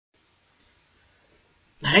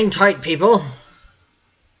Hang tight, people.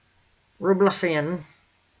 Rublafian.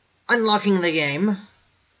 Unlocking the game.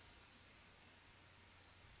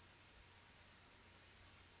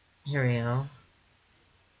 Here we go.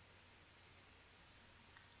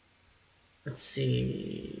 Let's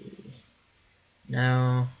see.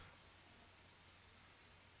 No.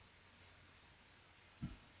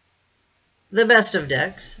 The best of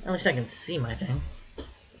decks. At least I can see my thing.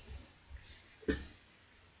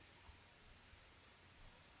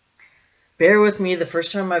 Bear with me, the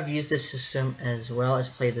first time I've used this system as well as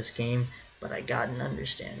played this game, but I got an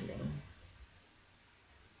understanding.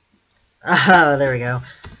 Ah, there we go.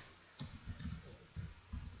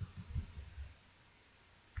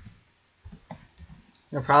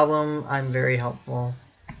 No problem, I'm very helpful.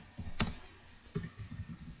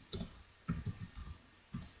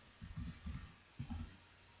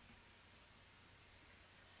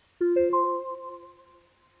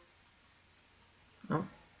 Oh.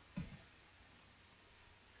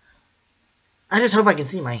 I just hope I can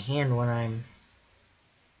see my hand when I'm...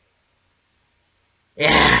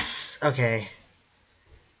 Yes! Okay.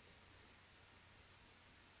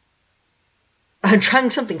 I'm trying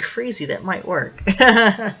something crazy that might work.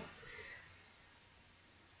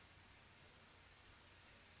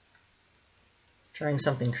 Trying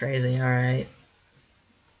something crazy, alright.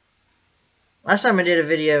 Last time I did a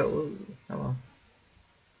video... Ooh, hello.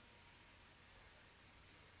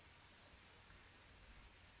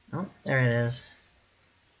 Oh, there it is.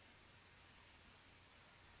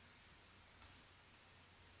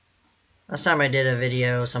 Last time I did a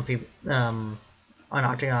video, some people, on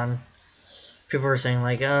Octgn, people were saying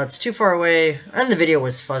like, oh, it's too far away, and the video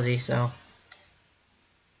was fuzzy, so.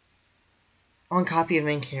 One copy of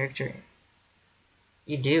main character.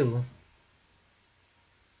 You do.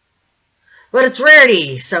 But it's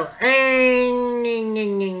rarity, so.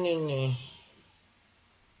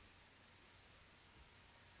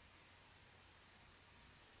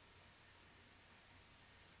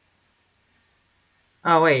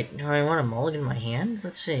 Oh, wait, do I want a mulligan in my hand?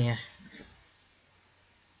 Let's see.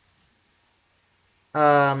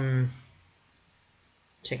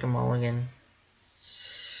 Take a mulligan.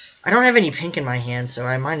 I don't have any pink in my hand, so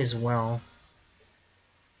I might as well.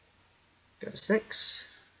 Go to 6.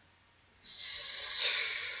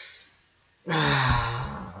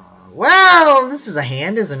 Well, this is a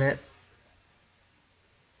hand, isn't it?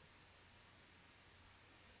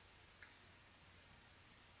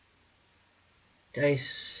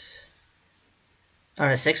 Dice. On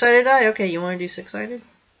a 6-sided die? Okay, you want to do 6-sided?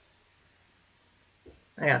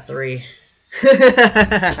 I got 3.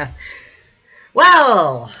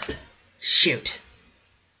 Well, shoot.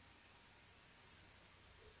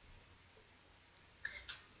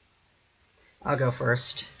 I'll go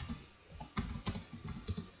first.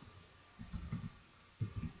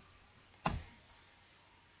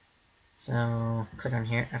 So, click on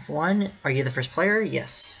here. F1. Are you the first player?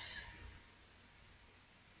 Yes.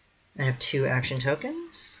 I have 2 action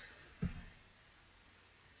tokens.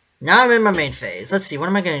 Now I'm in my main phase. Let's see, what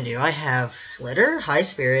am I going to do? I have Flitter, High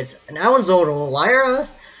Spirits, an Awazodal, Lyra,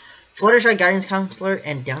 Fluttershy, Guidance Counselor,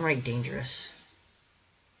 and Downright Dangerous.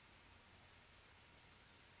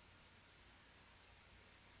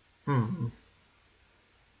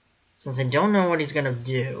 Since I don't know what he's going to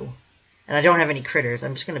do, and I don't have any critters,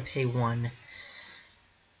 I'm just going to pay 1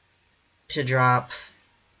 to drop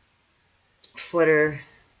Flitter,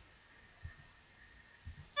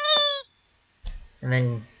 and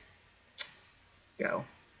then go.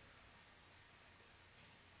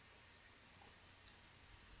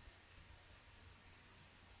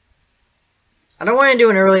 I don't want to do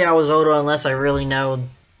an early Awazodal unless I really know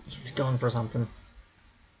he's going for something.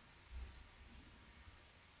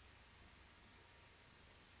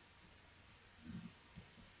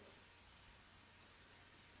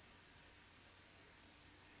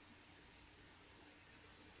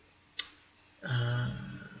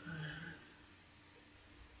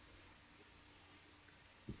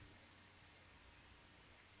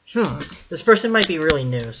 This person might be really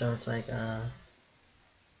new, so it's like,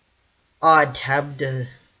 odd, tab doesn't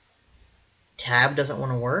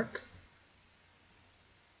want to work.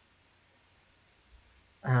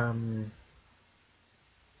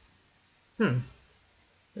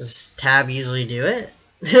 Does tab usually do it?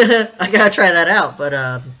 I gotta try that out, but,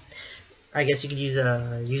 I guess you could use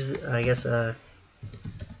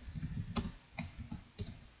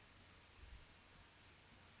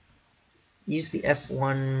use the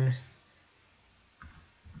F1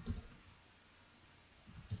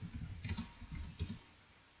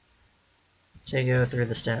 to go through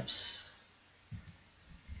the steps.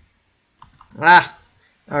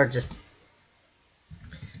 Or just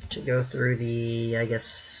to go through the, I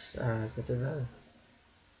guess, go through the...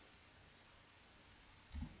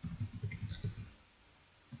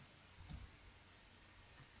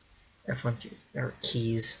 F1 through, or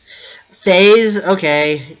keys. Phase,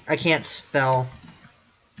 okay. I can't spell.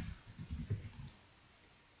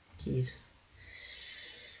 Keys.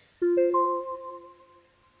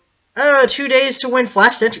 2 days to win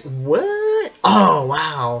Flash Sentry. What? Oh,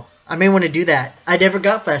 wow. I may want to do that. I never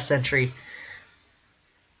got Flash Sentry.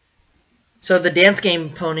 So the dance game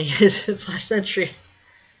pony is Flash Sentry.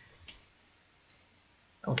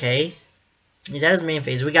 Okay. He's at his main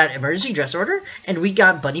phase. We got Emergency Dress Order, and we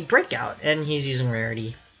got Bunny Breakout, and he's using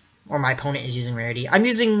Rarity. Or my opponent is using Rarity. I'm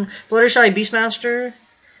using Fluttershy Beastmaster.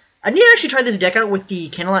 I need to actually try this deck out with the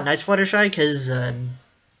Candlelight Knights Fluttershy, because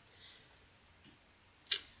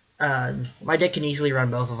my deck can easily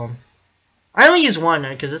run both of them. I only use one,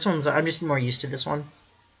 because this one's, I'm just more used to this one.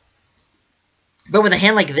 But with a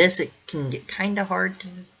hand like this, it can get kind of hard to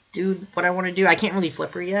do what I want to do. I can't really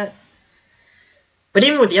flip her yet. But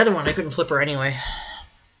even with the other one, I couldn't flip her anyway.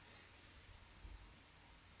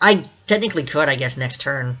 I technically could, I guess, next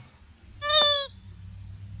turn.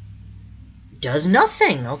 Does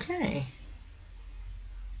nothing, okay.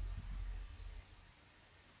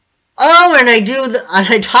 Oh, and I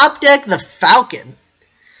top deck the Falcon.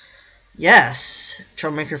 Yes.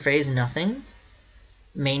 Troublemaker phase, nothing.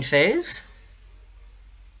 Main phase.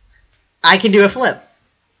 I can do a flip.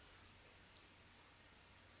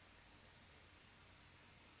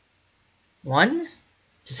 One,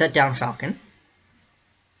 to set down Falcon.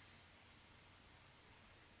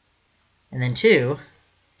 And then two,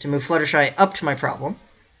 to move Fluttershy up to my problem.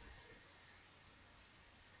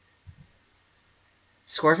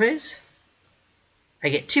 Score phase. I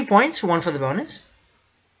get 2 points, 1 for the bonus.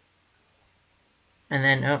 And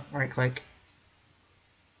then, oh, right click.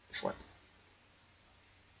 Flip.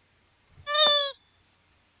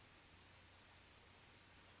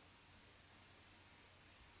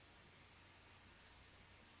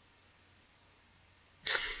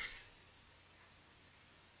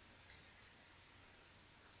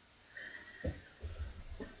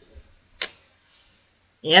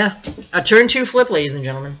 Yeah, a turn 2 flip, ladies and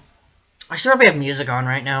gentlemen. I should probably have music on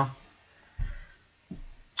right now.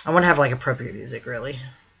 I want to have, like, appropriate music, really.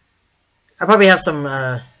 I'll probably have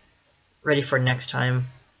some, ready for next time.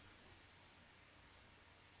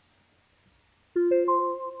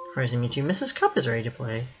 Praising me too. Mrs. Cup is ready to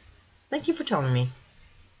play. Thank you for telling me.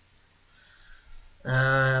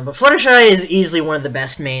 But Fluttershy is easily one of the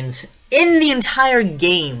best mains in the entire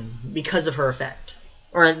game because of her effect.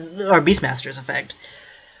 Or Beastmaster's effect.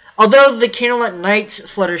 Although the Candlelight Knights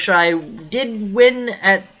Fluttershy did win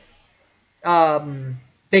at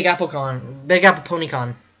Big Apple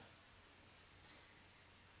PonyCon.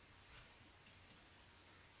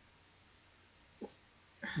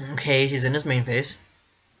 Okay, he's in his main phase.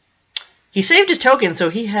 He saved his token, so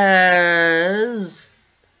he has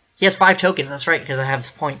 5 tokens. That's right, because I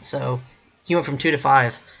have points. So he went from 2 to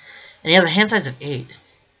 5, and he has a hand size of 8.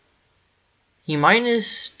 He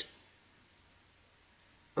minus.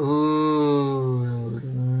 Ooh,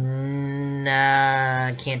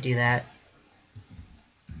 nah, can't do that.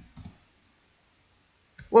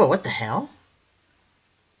 Whoa, what the hell?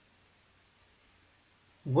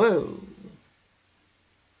 Whoa.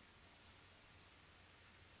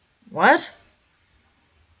 What?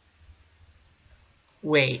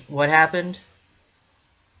 Wait, what happened?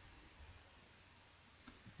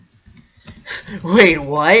 Wait,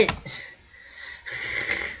 what?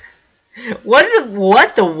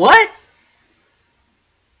 What the what?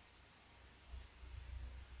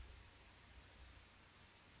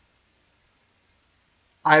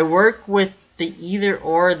 I work with the either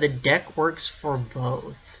or, the deck works for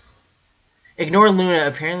both. Ignore Luna,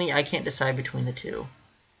 apparently I can't decide between the two.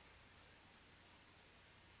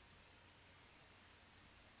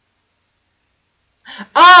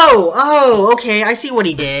 Oh, okay, I see what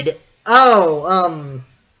he did. Oh,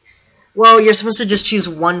 well, you're supposed to just choose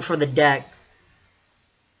one for the deck.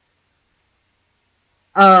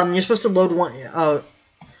 You're supposed to load one. Oh,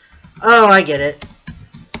 I get it.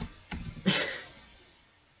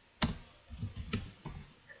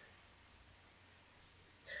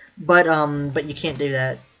 But you can't do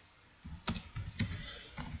that.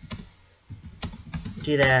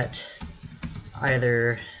 Do that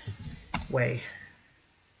either way.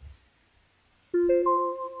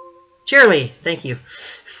 Cheerly, thank you.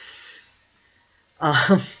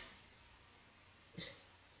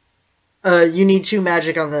 You need 2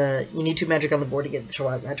 magic on the board to get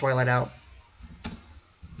that Twilight out.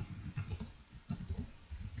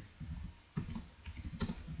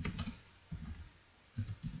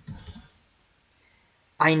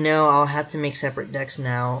 I know I'll have to make separate decks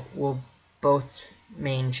now. We'll both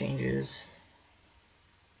main changes.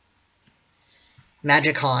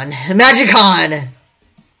 Magicon. Magicon!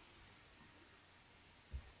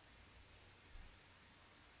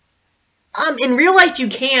 In real life you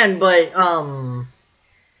can, but,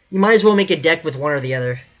 you might as well make a deck with one or the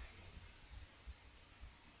other.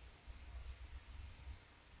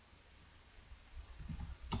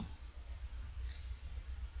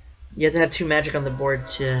 You have to have 2 magic on the board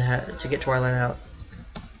to get Twilight out.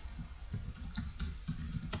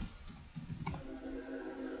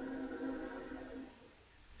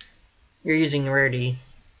 You're using rarity.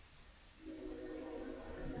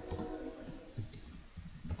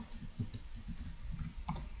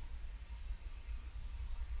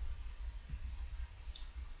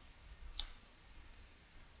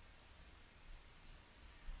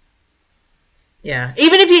 Yeah,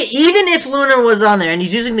 even if Luna was on there and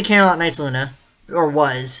he's using the Candlelit Knights Luna, or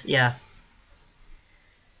was, yeah.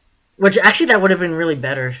 Which actually that would have been really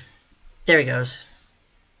better. There he goes.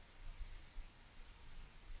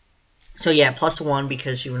 So yeah, +1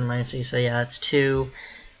 because she wouldn't mind see. So yeah, that's 2,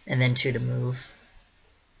 and then 2 to move.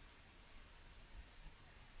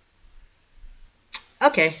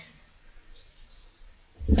 Okay.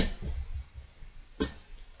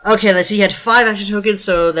 Okay, let's see. He had 5 action tokens,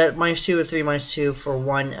 so that -2 or 3 -2 for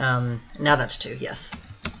 1. Now that's 2. Yes.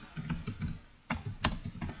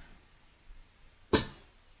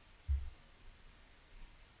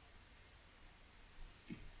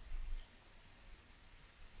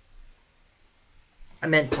 I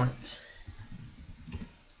meant points.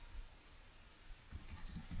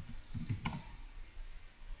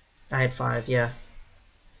 I had 5. Yeah.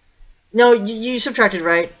 No, you subtracted,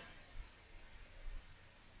 right?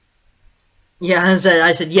 Yeah,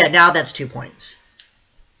 I said yeah. Now that's 2 points.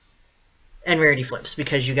 And rarity flips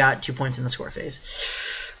because you got 2 points in the score phase.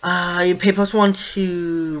 You pay +1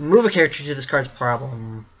 to move a character to this card's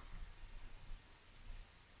problem.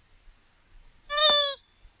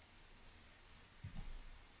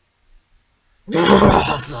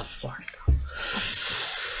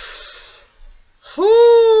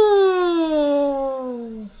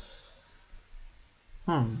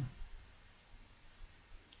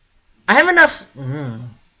 I have enough.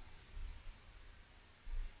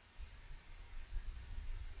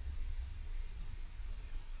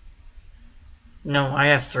 No, I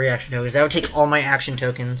have 3 action tokens. That would take all my action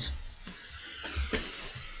tokens.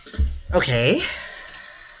 Okay.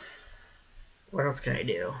 What else can I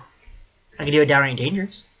do? I can do a downright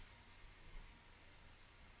dangerous.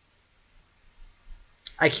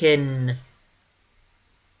 I can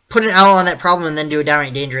put an owl on that problem and then do a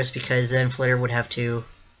downright dangerous because then Flitter would have to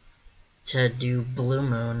do Blue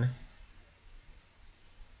Moon.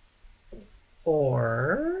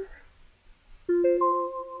 Or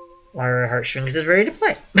Lyra Heartstrings is ready to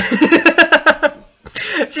play.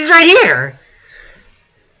 She's right here.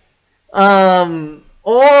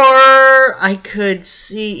 Or I could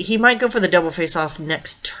see he might go for the double face off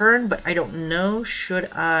next turn, but I don't know. Should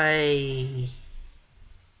I?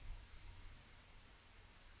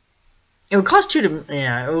 It would cost 2 to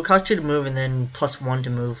it would cost 2 to move, and then +1 to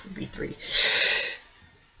move would be 3.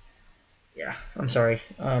 Yeah, I'm sorry.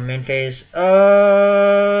 Main phase.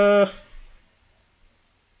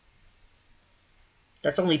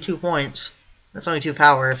 That's only 2 points. That's only 2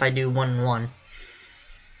 power if I do 1 and 1.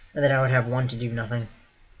 And then I would have 1 to do nothing.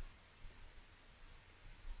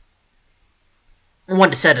 And 1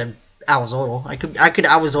 to set an Owlzodal. I could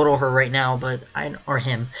Owlzodal her right now, but or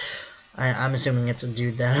him. I'm assuming it's a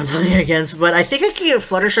dude that I'm playing against, but I think I can get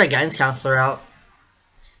Fluttershy Guidance Counselor out.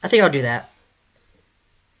 I think I'll do that.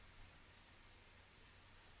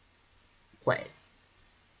 Play it.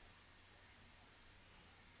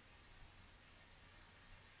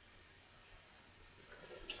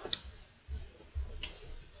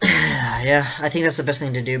 Yeah, I think that's the best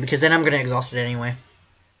thing to do because then I'm going to exhaust it anyway.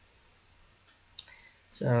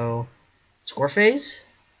 So, score phase,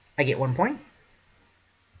 I get 1 point.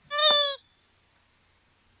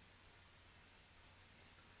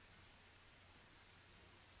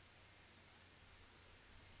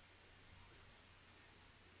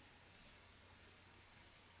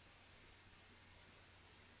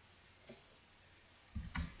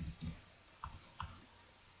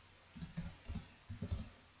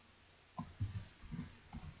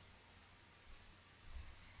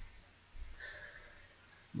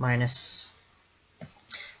 Minus.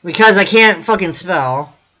 Because I can't fucking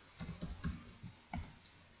spell.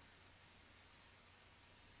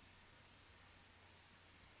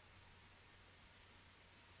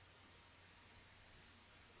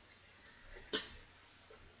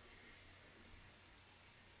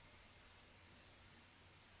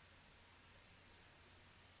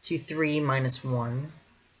 2, 3, -1.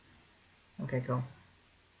 Okay, cool.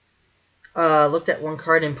 Looked at one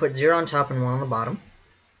card and put 0 on top and 1 on the bottom.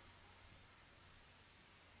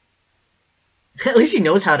 At least he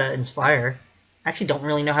knows how to inspire. I actually don't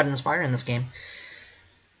really know how to inspire in this game.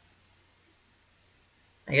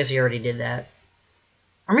 I guess he already did that.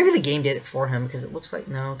 Or maybe the game did it for him, because it looks like,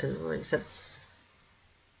 no, because it like sets...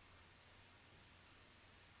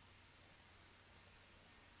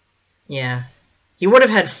 Yeah. He would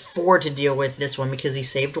have had 4 to deal with this one, because he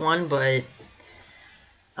saved one, but...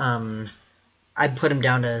 I put him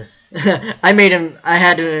down to... I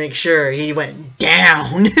had to make sure he went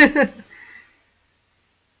down!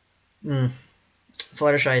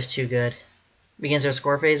 Fluttershy is too good. Begins their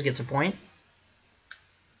score phase, gets a point.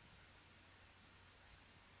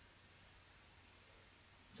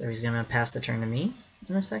 So he's gonna pass the turn to me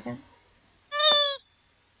in a second.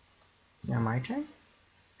 It's now my turn.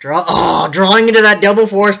 Drawing into that double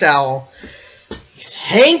Forest Owl.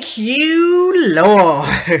 Thank you,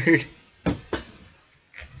 Lord.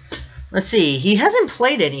 Let's see. He hasn't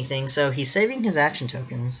played anything, so he's saving his action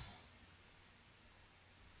tokens.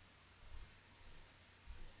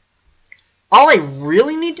 All I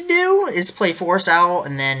really need to do is play Forest Owl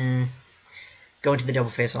and then go into the double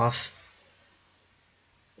face-off.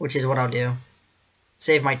 Which is what I'll do.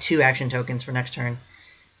 Save my 2 action tokens for next turn.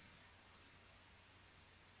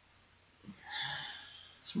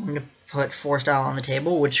 So I'm going to put Forest Owl on the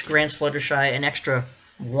table, which grants Fluttershy an extra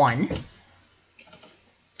 1.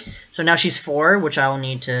 So now she's 4, which I will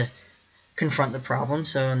need to confront the problem.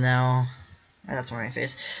 So now, that's my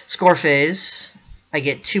phase. Score phase, I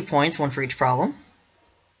get 2 points, 1 for each problem.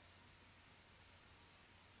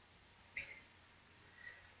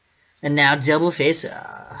 And now double face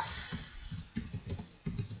off.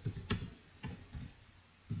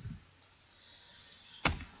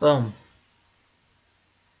 Boom.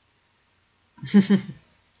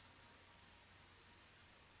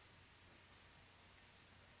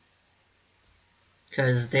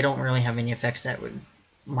 Because they don't really have any effects that would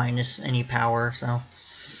minus any power, so...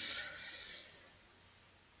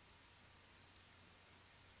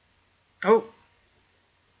 Oh!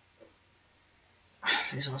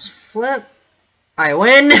 Face-off flip. I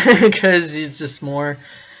win! Because it's just more...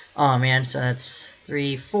 Oh man, so that's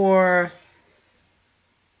 3, 4...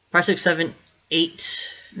 5, 6, 7,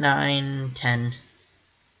 8, 9, 10,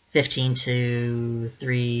 15 to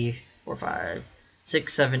 3, 4, 5,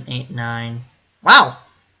 6, 7, 8, 9. Wow!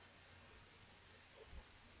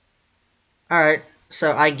 Alright,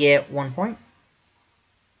 so I get 1 point.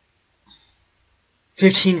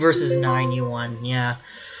 15 versus 9, you won, yeah.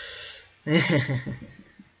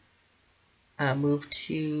 Move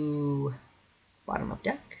to bottom of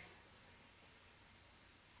deck.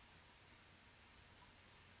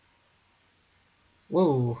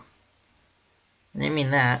 Whoa. I didn't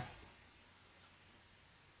mean that.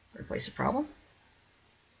 Replace a problem.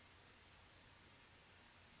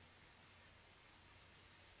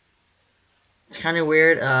 It's kind of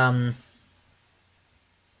weird.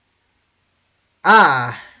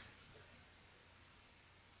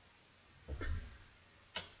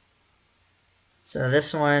 So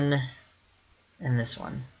this one and this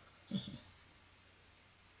one.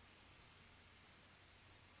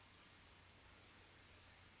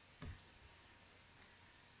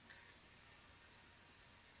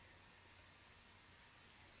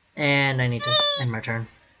 And I need to end my turn.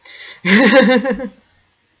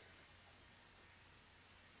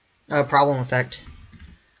 Problem effect.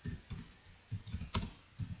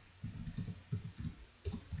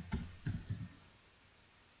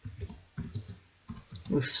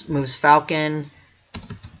 Moves Falcon.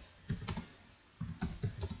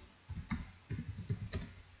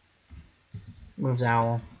 Moves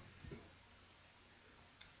Owl.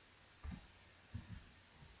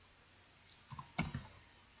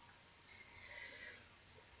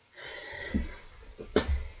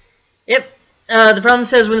 Yep. The problem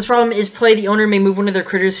says when this problem is played, the owner may move one of their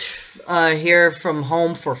critters here from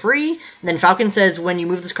home for free. And then Falcon says when you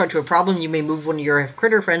move this card to a problem, you may move one of your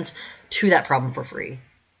critter friends to that problem for free.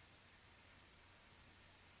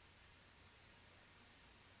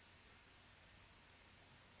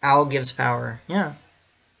 Owl gives power. Yeah.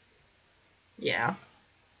 Yeah.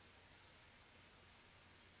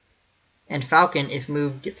 And Falcon, if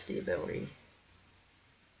moved, gets the ability.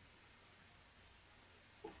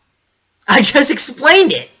 I just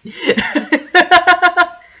explained it!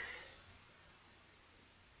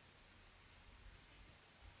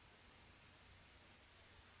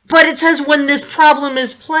 But it says when this problem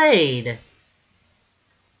is played.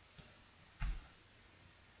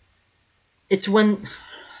 It's when...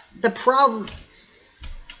 The problem...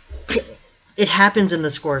 It happens in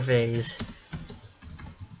the score phase.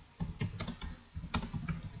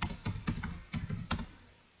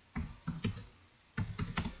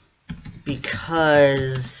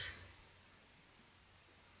 Because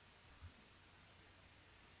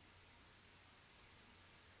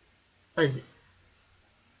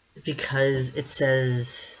it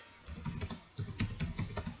says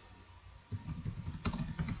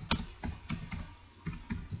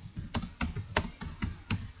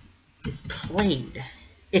is played.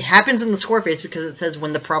 It happens in the score phase because it says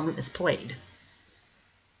when the problem is played.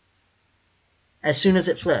 As soon as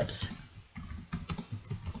it flips.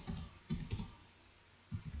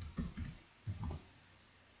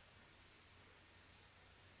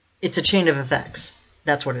 It's a chain of effects.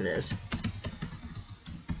 That's what it is.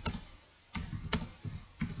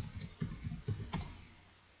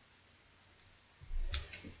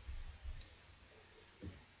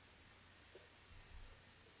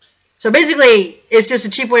 So basically, it's just a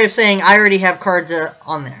cheap way of saying I already have cards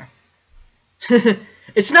on there.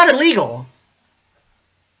 It's not illegal.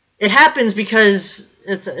 It happens because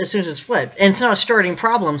it's as soon as it's flipped. And it's not a starting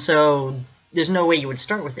problem, so there's no way you would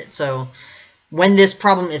start with it. So when this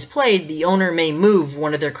problem is played, the owner may move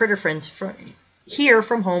one of their critter friends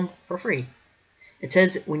from home for free. It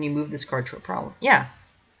says when you move this card to a problem. Yeah.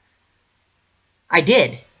 I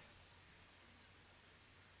did.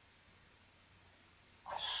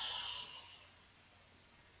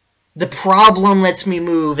 The problem lets me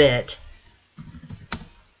move it.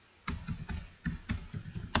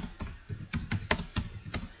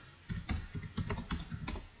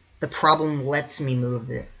 The problem lets me move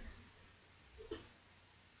it.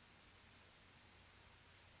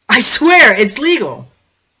 I swear, it's legal.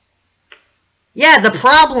 Yeah, the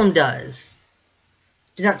problem does.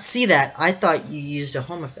 Did not see that. I thought you used a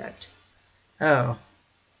home effect. Oh.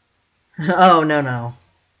 Oh, no.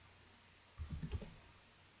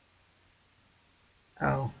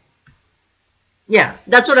 Oh. Yeah,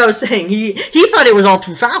 that's what I was saying. He thought it was all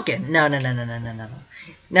through Falcon. No.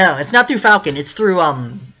 No, it's not through Falcon. It's through,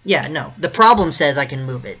 yeah, no. The problem says I can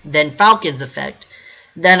move it. Then Falcon's effect.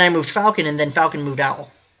 Then I moved Falcon, and then Falcon moved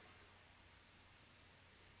Owl.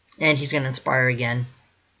 And he's going to Inspire again.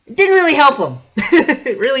 It didn't really help him.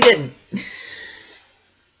 It really didn't.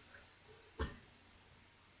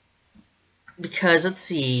 Because, let's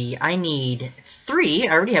see, I need 3.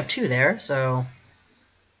 I already have 2 there, so...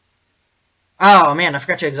 Oh, man, I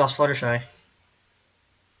forgot to exhaust Fluttershy.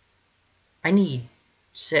 I need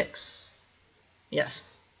 6. Yes.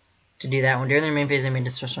 To do that one. During their main phase, they made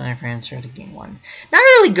a special for answer to gain 1. Not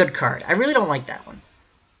a really good card. I really don't like that one.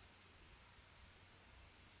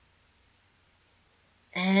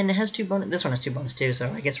 And it has 2 bonus. This one has 2 bonus too,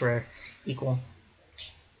 so I guess we're equal.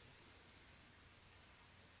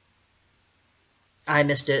 I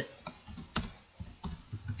missed it.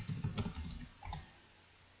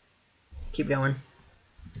 Keep going.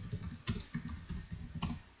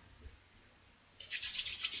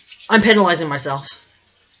 I'm penalizing myself.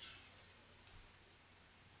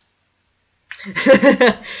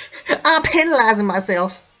 I'm penalizing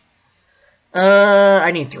myself.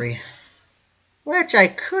 I need 3. Which I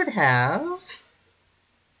could have.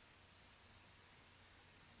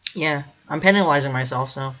 Yeah, I'm penalizing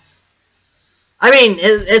myself, so. I mean,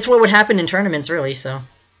 it's what would happen in tournaments, really, so.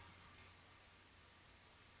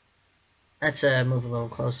 Let's move a little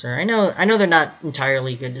closer. I know they're not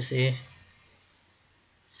entirely good to see.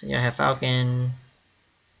 See, I have Falcon.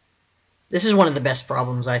 This is one of the best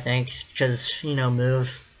problems, I think, because, you know,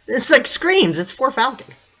 move. It's like Screams, it's for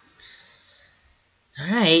Falcon.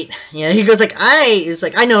 Alright. Yeah, he goes like,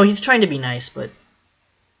 I know, he's trying to be nice, but...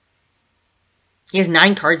 He has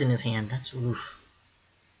 9 cards in his hand. That's, oof.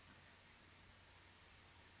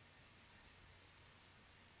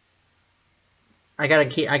 I gotta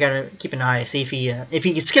keep an eye. See if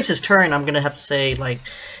he skips his turn, I'm gonna have to say, like,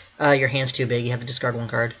 your hand's too big, you have to discard 1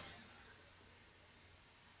 card.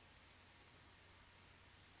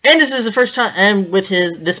 And this is the first time, and with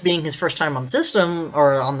this being his first time on the system,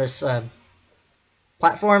 or on this,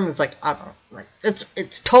 platform, it's like, I don't know, like,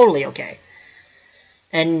 it's totally okay.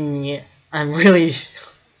 And yeah, I really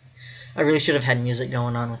should have had music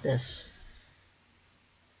going on with this.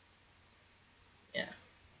 Yeah.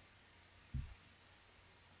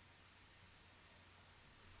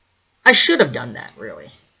 I should have done that,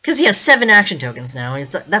 really. Because he has 7 action tokens now,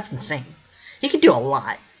 that's insane. He can do a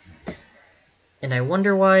lot. And I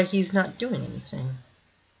wonder why he's not doing anything.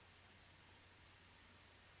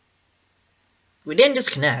 We didn't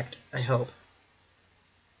disconnect, I hope.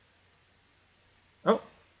 Oh.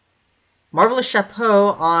 Marvelous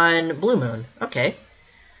Chapeau on Blue Moon. Okay.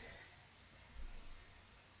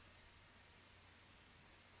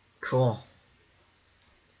 Cool.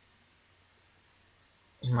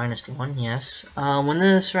 -1, yes. When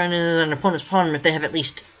this run is an opponent's pawn, if they have at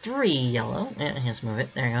least 3 yellow, let's move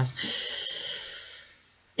it. There he goes.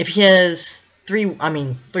 If he has 3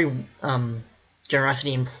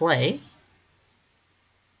 generosity in play.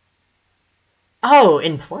 Oh,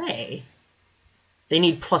 in play. They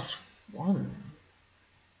need +1.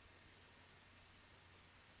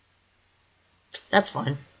 That's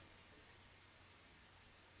fine.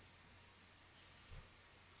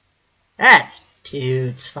 That's 2.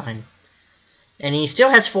 It's fine. And he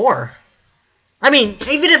still has 4. I mean,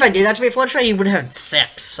 even if I did activate Fluttershy, he would have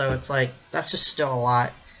 6. So it's like, that's just still a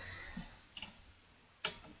lot.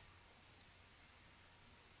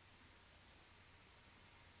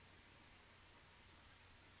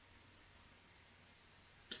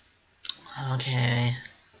 Okay.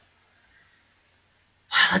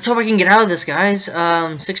 Let's hope I can get out of this, guys.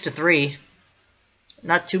 6-3.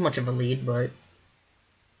 Not too much of a lead, but...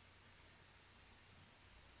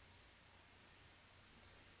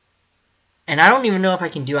 And I don't even know if I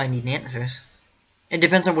can do I Need Answers. It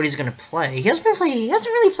depends on what he's gonna play. He hasn't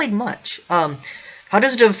really played much. How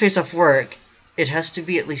does the face-off work? It has to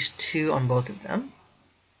be at least 2 on both of them.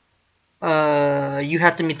 You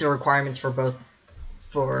have to meet the requirements for both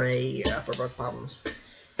problems.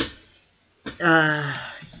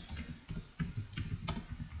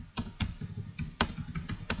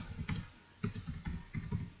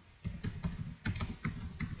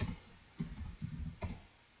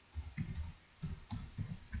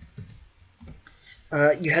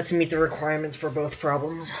 You have to meet the requirements for both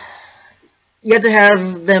problems. You have to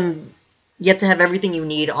have them. You have to have everything you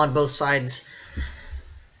need on both sides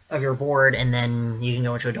of your board, and then you can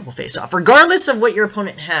go into a double face-off, regardless of what your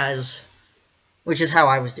opponent has, which is how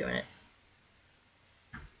I was doing it.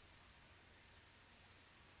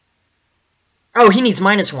 Oh, he needs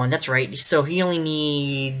 -1. That's right. So he only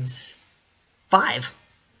needs 5.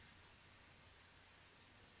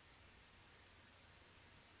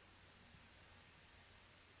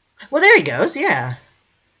 Well, there he goes. Yeah.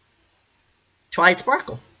 Twilight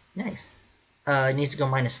Sparkle. Nice. It needs to go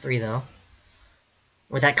 -3 though.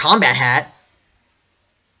 With that combat hat.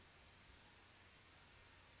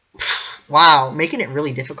 Wow, making it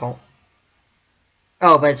really difficult.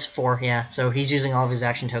 Oh, but it's 4, yeah. So he's using all of his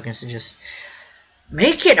action tokens to just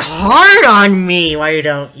make it hard on me. Why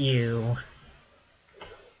don't you?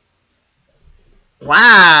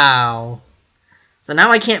 Wow. So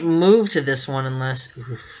now I can't move to this one unless...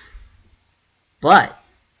 Oof. But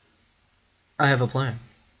I have a plan.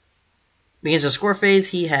 Because of score phase,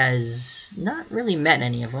 he has not really met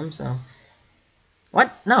any of them, so...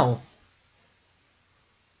 What? No.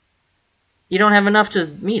 You don't have enough to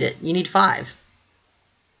meet it. You need 5.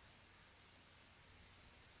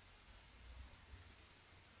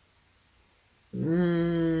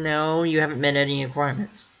 No, you haven't met any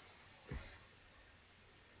requirements.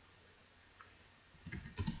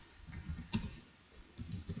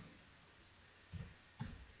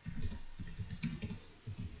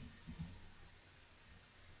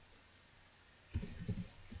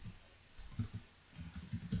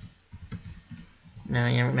 No,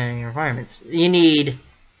 you haven't met any requirements. You need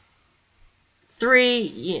 3.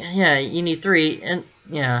 Yeah, you need 3, and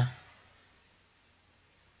yeah.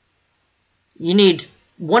 You need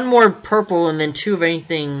 1 more purple and then 2 of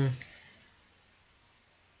anything.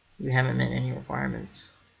 You haven't met any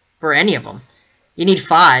requirements for any of them. You need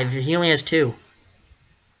 5. He only has 2.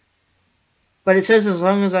 But it says as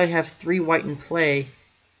long as I have 3 white in play.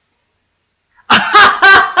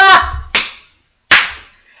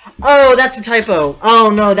 Oh, that's a typo.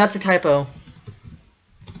 Oh no, that's a typo.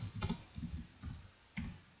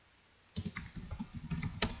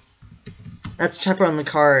 That's a typo on the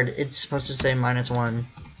card. It's supposed to say -1.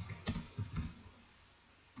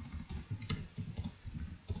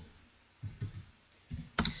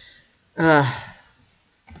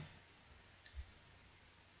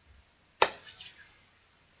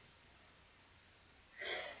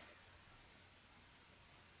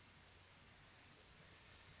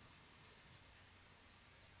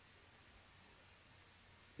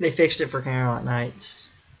 They fixed it for Candlelit Nights,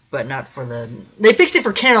 but not for the... They fixed it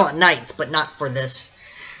for Candlelit Nights, but not for this.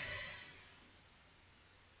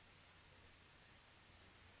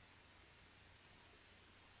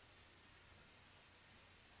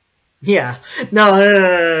 Yeah. No.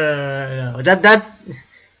 That...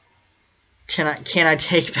 Can I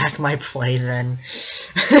take back my play, then?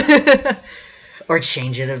 Or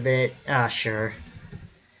change it a bit? Ah, sure.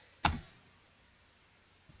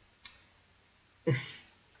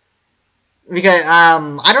 Because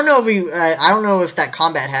I don't know if that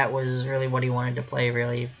combat hat was really what he wanted to play.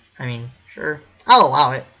 Really, I mean, sure. I'll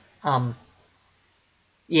allow it.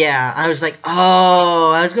 Yeah, I was like,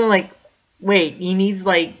 oh, I was going like, wait, he needs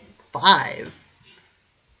like 5.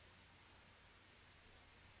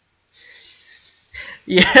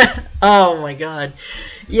 Yeah. Oh my god.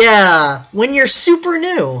 Yeah. When you're super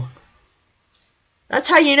new. That's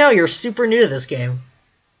how you know you're super new to this game.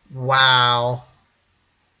 Wow.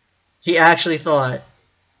 He actually thought.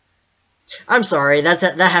 I'm sorry. That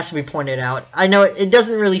has to be pointed out. I know it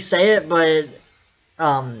doesn't really say it, but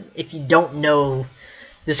if you don't know,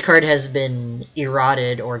 this card has been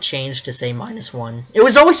errated or changed to say -1. It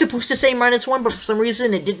was always supposed to say -1, but for some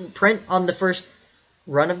reason it didn't print on the first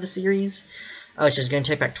run of the series. Oh, so it's going to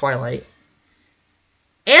take back Twilight.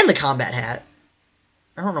 And the combat hat.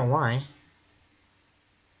 I don't know why.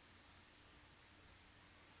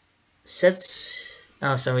 Sets.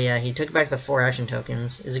 Oh, so yeah, he took back the 4 action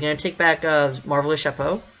tokens. Is he going to take back Marvelous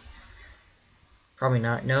Chapeau? Probably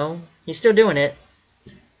not. No. He's still doing it.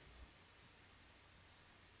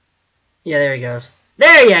 Yeah, there he goes.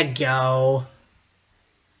 There you go!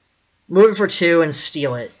 Move it for 2 and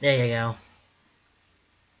steal it. There you go.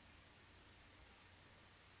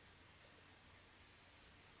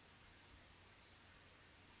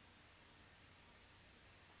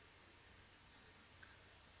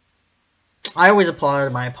 I always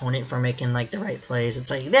applaud my opponent for making like the right plays.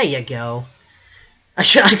 It's like, there you go.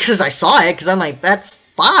 Because I saw it, because I'm like, that's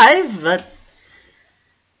 5. That.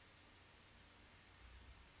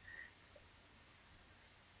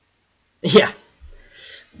 Yeah.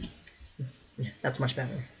 Yeah, that's much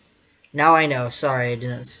better. Now I know. Sorry, I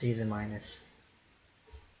didn't see the minus.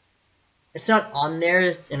 It's not on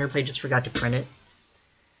there. Interplay just forgot to print it.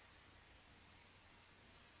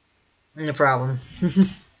 No problem.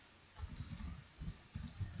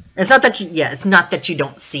 It's not that you, yeah, it's not that you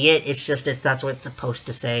don't see it. It's just that that's what it's supposed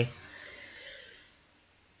to say.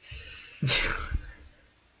 Because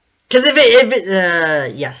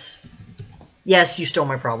yes. Yes, you stole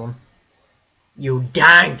my problem. You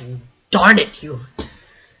danged, darn it, you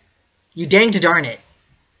danged darn it.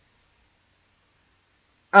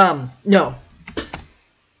 No.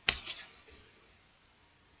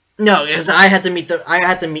 No, because I had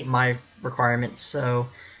to meet my requirements, so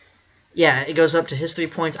yeah, it goes up to his 3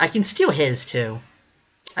 points. I can steal his too.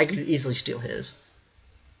 I could easily steal his.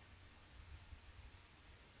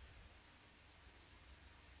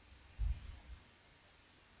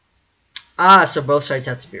 Ah, so both sides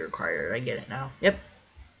have to be required. I get it now. Yep.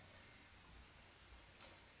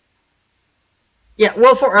 Yeah,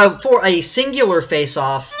 well, for a singular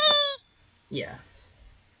face-off, yeah.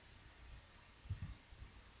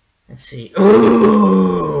 Let's see.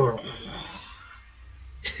 Ooh.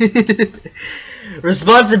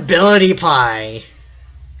 Responsibility pie.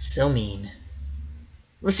 So mean.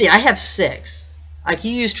 Let's see. I have 6.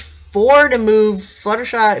 He used 4 to move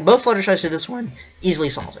Fluttershy. Both Fluttershies to this one. Easily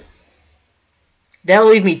solve it. That'll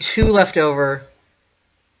leave me 2 left over.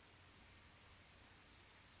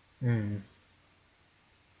 I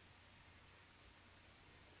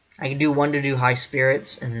can do 1 to do high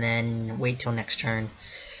spirits and then wait till next turn.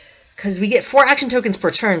 Because we get 4 action tokens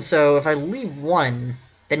per turn, so if I leave 1,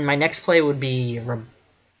 then my next play would be...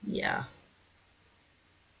 yeah.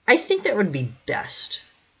 I think that would be best.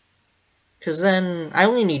 Because then I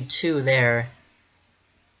only need 2 there.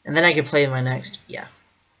 And then I could play my next... yeah.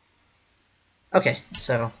 Okay,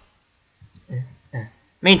 so...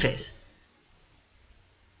 main phase.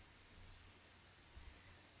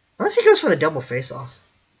 Unless he goes for the double face-off.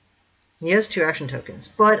 He has 2 action tokens,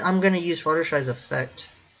 but I'm going to use Fluttershy's effect.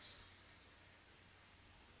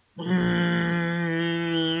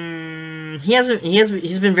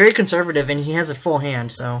 He's been very conservative, and he has a full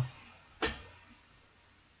hand, so...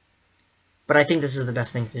 But I think this is the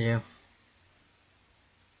best thing to do.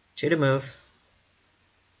 2 to move.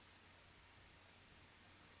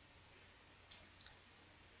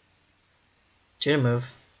 Two to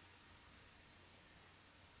move.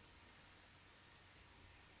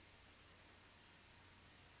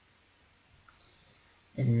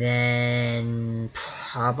 And then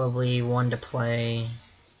probably 1 to play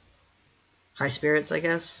high spirits, I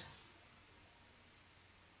guess.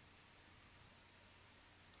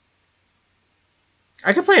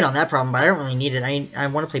 I could play it on that problem, but I don't really need it. I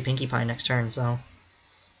want to play Pinkie Pie next turn, so I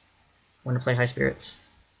want to play high spirits.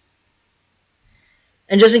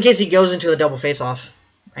 And just in case he goes into a double face-off,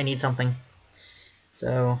 I need something.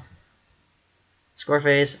 So, score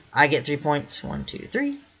phase, I get 3 points. 1, 2,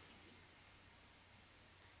 3.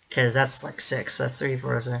 Because that's like 6. That's 3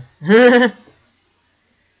 for us there.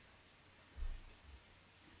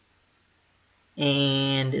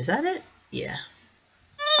 And is that it? Yeah.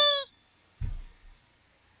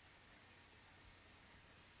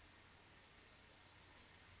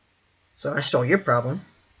 So I stole your problem.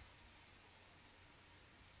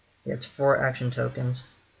 Yeah, it's 4 action tokens.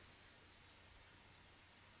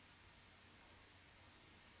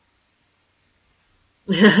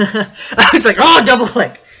 I was like, oh, double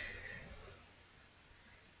click!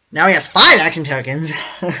 Now he has 5 action tokens.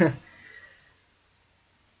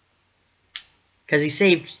 Because he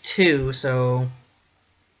saved 2, so...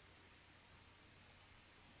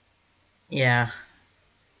 Yeah.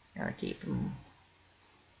 Gotta keep him...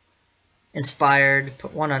 Inspired,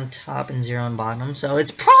 put 1 on top and 0 on bottom. So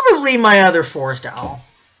it's probably my other forest owl.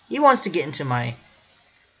 He wants to get into my...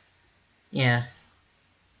 Yeah.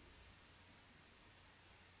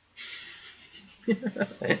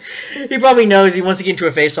 He probably knows he wants to get into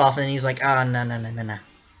a face-off, and he's like, oh, no.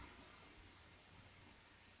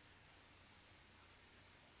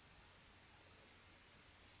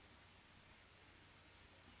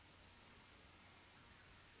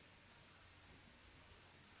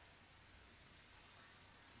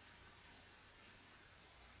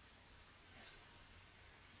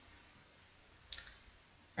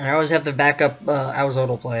 And I always have the backup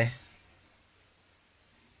Owlzodal play.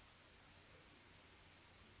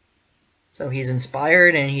 So he's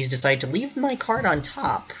inspired, and he's decided to leave my card on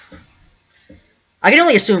top. I can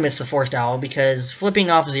only assume it's the Forest Owl, because flipping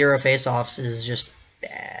off 0 face-offs is just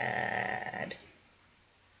bad.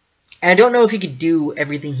 And I don't know if he could do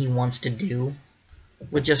everything he wants to do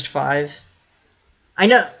with just 5. I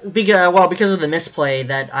know, because of the misplay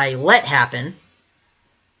that I let happen,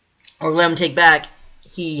 or let him take back,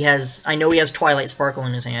 I know he has Twilight Sparkle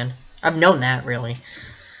in his hand. I've known that, really.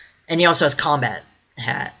 And he also has Combat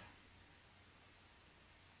Hat.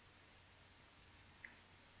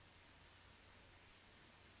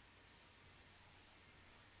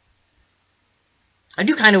 I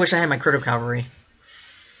do kind of wish I had my Critical Cavalry.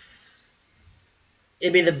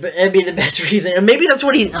 It'd be the best reason. And maybe that's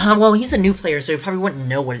what well, he's a new player, so he probably wouldn't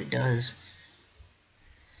know what it does.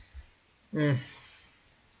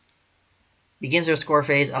 Begins their score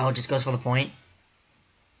phase. Oh, just goes for the point.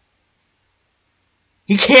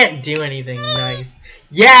 He can't do anything. Nice.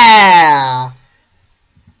 Yeah!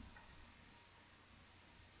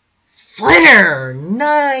 Flitter!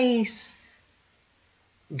 Nice!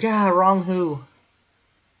 God, wrong who?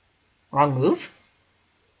 Wrong move?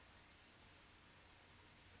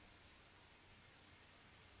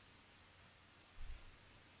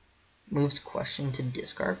 Moves question to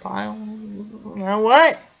discard pile?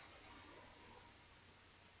 What?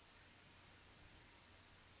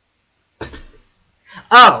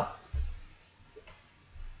 Oh!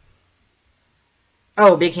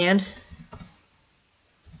 Oh, big hand?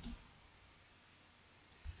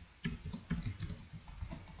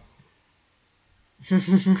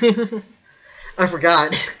 I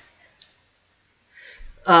forgot.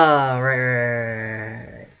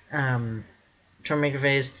 Right. Troublemaker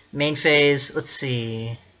phase. Main phase. Let's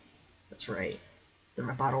see. That's right. The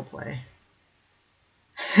bottle play.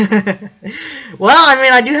 Well, I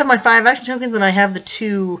mean, I do have my 5 action tokens, and I have the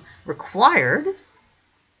 2 required.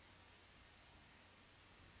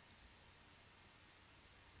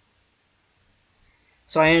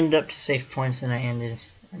 So I ended up to save points, and I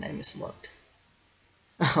mislooked.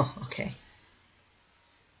 Oh, okay.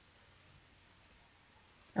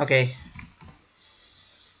 Okay.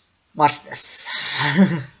 Watch this.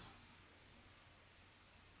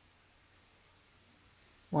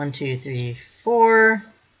 1, 2, 3, 4.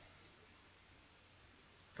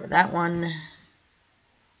 For that one.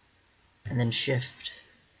 And then shift.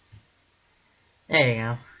 There you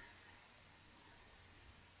go.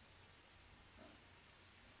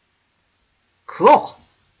 Cool.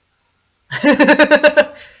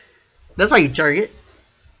 That's how you target.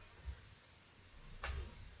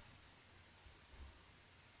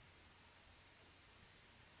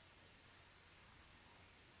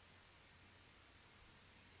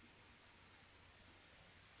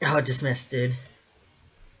 Oh, dismissed, dude.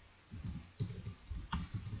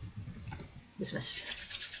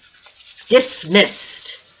 Dismissed.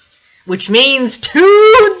 Dismissed! Which means to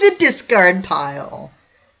the discard pile.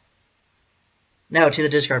 No, to the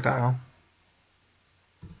discard pile.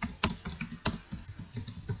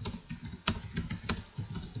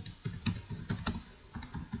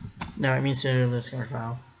 No, it means to the discard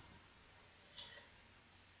pile.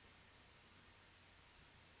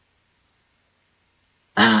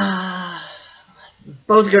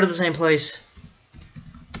 Both go to the same place.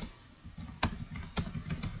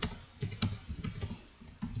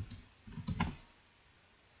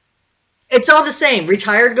 It's all the same.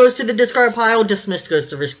 Retired goes to the discard pile, dismissed goes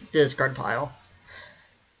to the discard pile.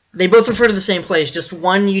 They both refer to the same place. Just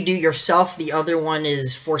one you do yourself, the other one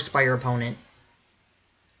is forced by your opponent.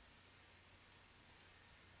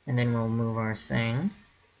 And then we'll move our thing.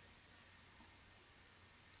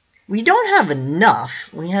 We don't have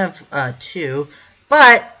enough. We have 2.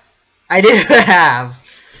 But I do have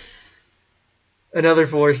another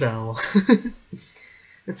forest owl.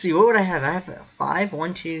 Let's see, what would I have? I have 5,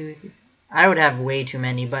 1, 2. I would have way too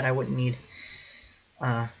many, but I wouldn't need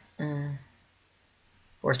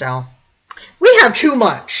forest owl. We have too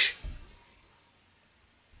much.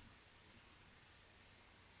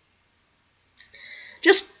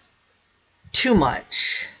 Just too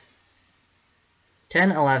much.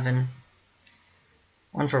 10, 11.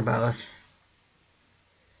 1 for both.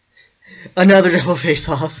 Another double face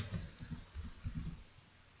off.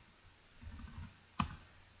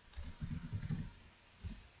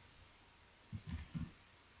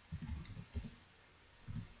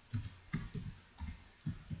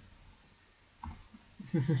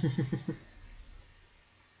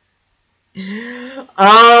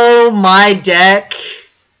 Oh, my deck.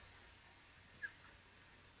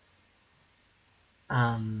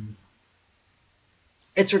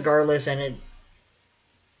 It's regardless, and it.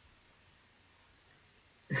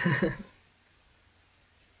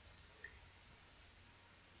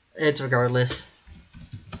 It's regardless.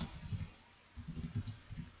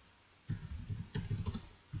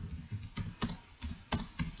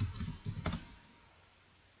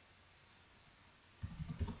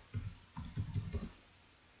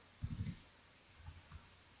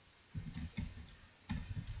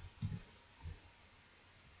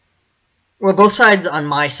 Well, both sides on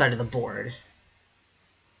my side of the board.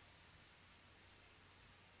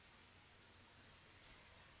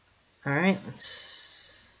 Alright,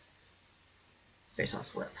 let's face off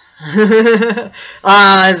flip.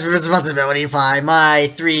 It's responsibility 5. My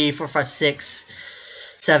 3, 4, 5,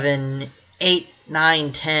 6, 7, 8,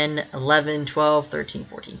 9, 10, 11, 12, 13,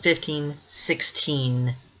 14, 15,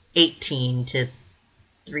 16, 18 to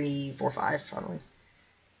 3, 4, 5 probably.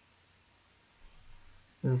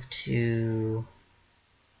 Move to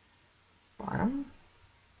bottom.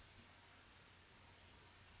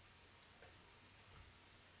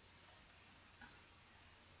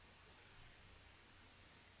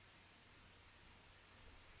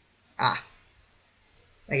 Ah.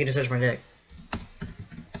 I get to search my deck.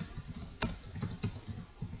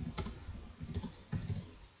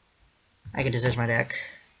 I get to search my deck.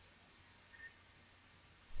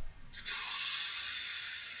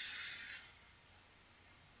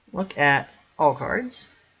 Look at all cards.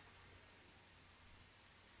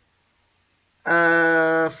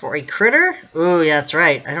 For a critter? Ooh, yeah, that's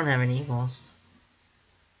right. I don't have any equals.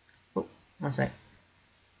 Oh, 1 sec.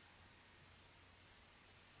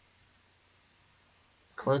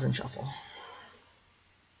 Close and shuffle.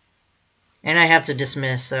 And I have to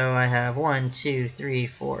dismiss, so I have 1, 2, 3,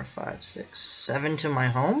 4, 5, 6, 7 to my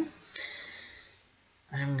home.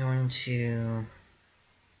 I'm going to...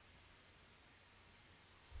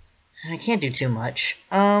 I can't do too much.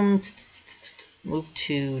 Move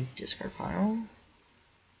to discard pile.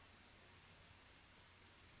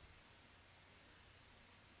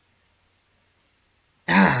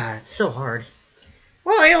 Ah, it's so hard.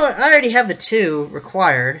 Well, I already have the 2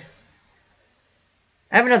 required.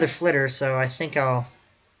 I have another flitter, so I think I'll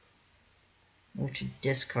move to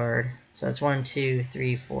discard. So that's 1, 2,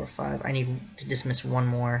 3, 4, 5. I need to dismiss 1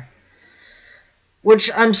 more.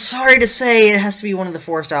 Which, I'm sorry to say, it has to be one of the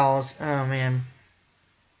forest owls. Oh, man.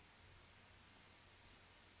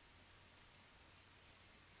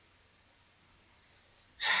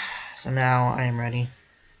 So now I am ready.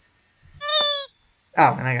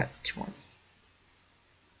 Oh, and I got 2 points.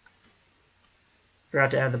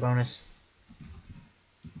 Forgot to add the bonus.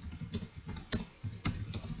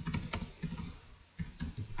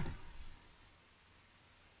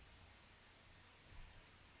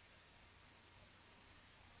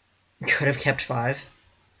 Could have kept 5.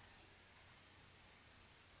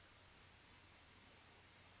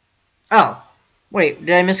 Oh. Wait,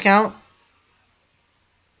 did I miscount?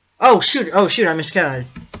 Oh, shoot, I miscounted.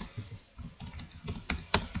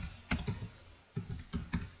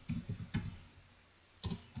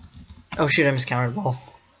 Oh, shoot, I miscounted ball.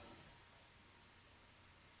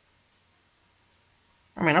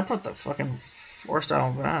 I mean, I put the fucking forest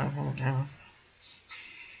owl back. Okay.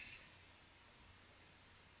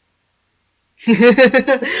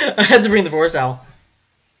 I had to bring the forest owl.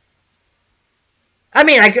 I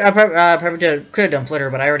mean, I probably could have done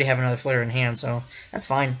flitter, but I already have another flitter in hand, so that's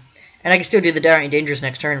fine. And I can still do the dangerous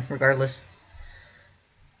next turn, regardless.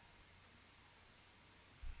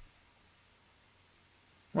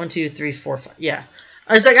 One, two, three, four, 5. Yeah.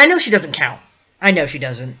 I was like, I know she doesn't count. I know she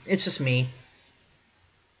doesn't. It's just me.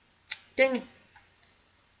 Dang it.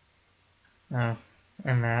 Oh.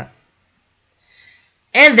 And that.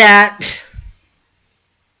 And that!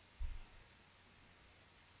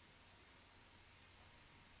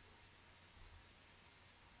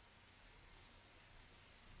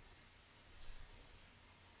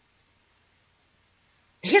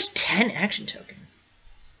 He has 10 action tokens.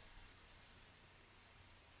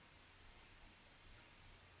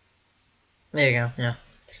 There you go, yeah.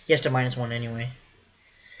 He has to -1 anyway.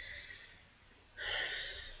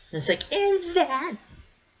 And it's like, and that.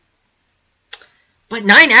 But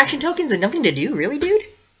 9 action tokens and nothing to do? Really, dude?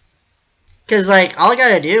 Because, like, all I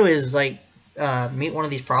gotta do is, like, meet one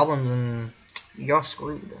of these problems and you're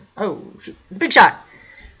screwed. Oh, shoot. It's a big shot.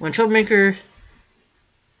 When Troublemaker...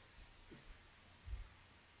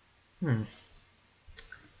 I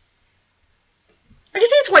can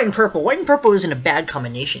say it's white and purple. White and purple isn't a bad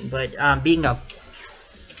combination, but being a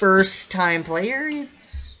first-time player,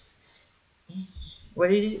 it's... What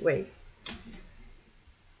did he... Wait.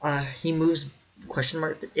 He moves... Question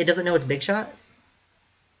mark... It doesn't know it's big shot?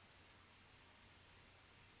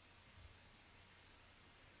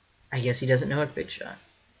 I guess he doesn't know it's big shot.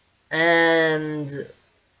 And...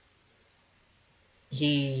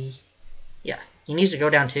 He... Yeah. He needs to go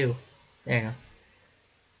down 2. There you go.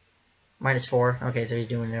 -4. Okay, so he's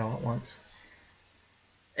doing it all at once.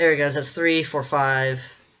 There he goes. That's 3, 4,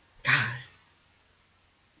 5. God.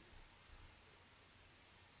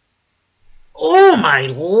 Oh my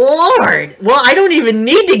lord! Well, I don't even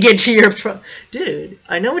need to get to your Dude,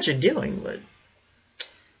 I know what you're doing, but...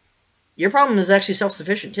 Your problem is actually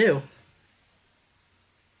self-sufficient, too.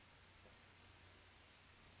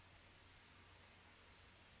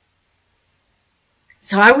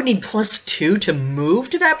 So I would need +2 to move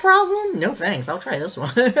to that problem? No thanks, I'll try this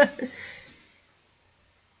one.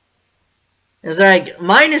 It's like,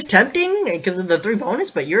 mine is tempting because of the 3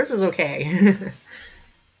 bonus, but yours is okay.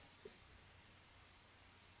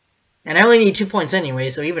 And I only need 2 points anyway,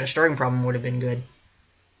 so even a starting problem would have been good.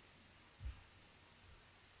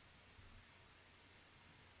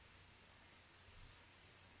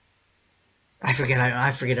 I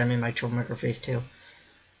forget I'm in my Troublemaker phase too.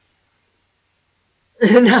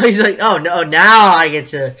 Now he's like, oh no, now I get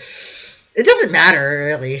to... It doesn't matter,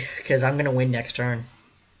 really, because I'm going to win next turn.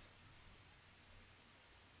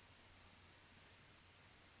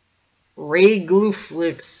 Ray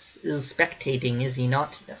Glooflix is spectating, is he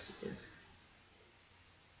not? Yes, he is.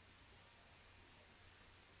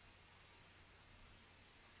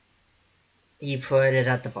 He put it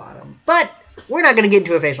at the bottom. But we're not going to get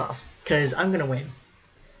into a face-off, because I'm going to win.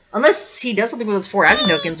 Unless he does something with his 4 action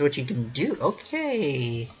tokens, which he can do.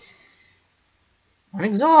 Okay. On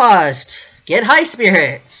exhaust. Get high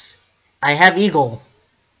spirits. I have eagle.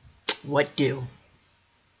 What do?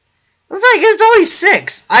 It's only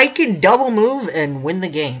 6. I can double move and win the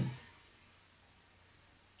game.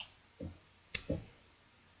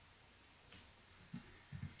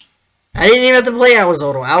 I didn't even have to play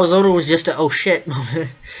Awazodal. Awazodal was just a oh shit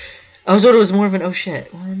moment. Awazodal was more of an oh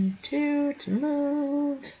shit. 1, 2 to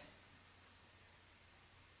move.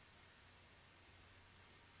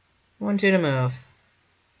 1, 2 to move.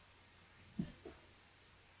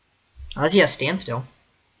 Unless he has standstill.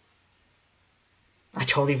 I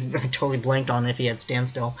totally blanked on if he had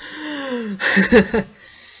standstill.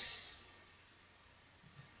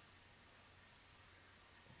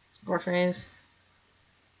 Score phase.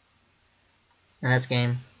 And that's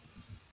game.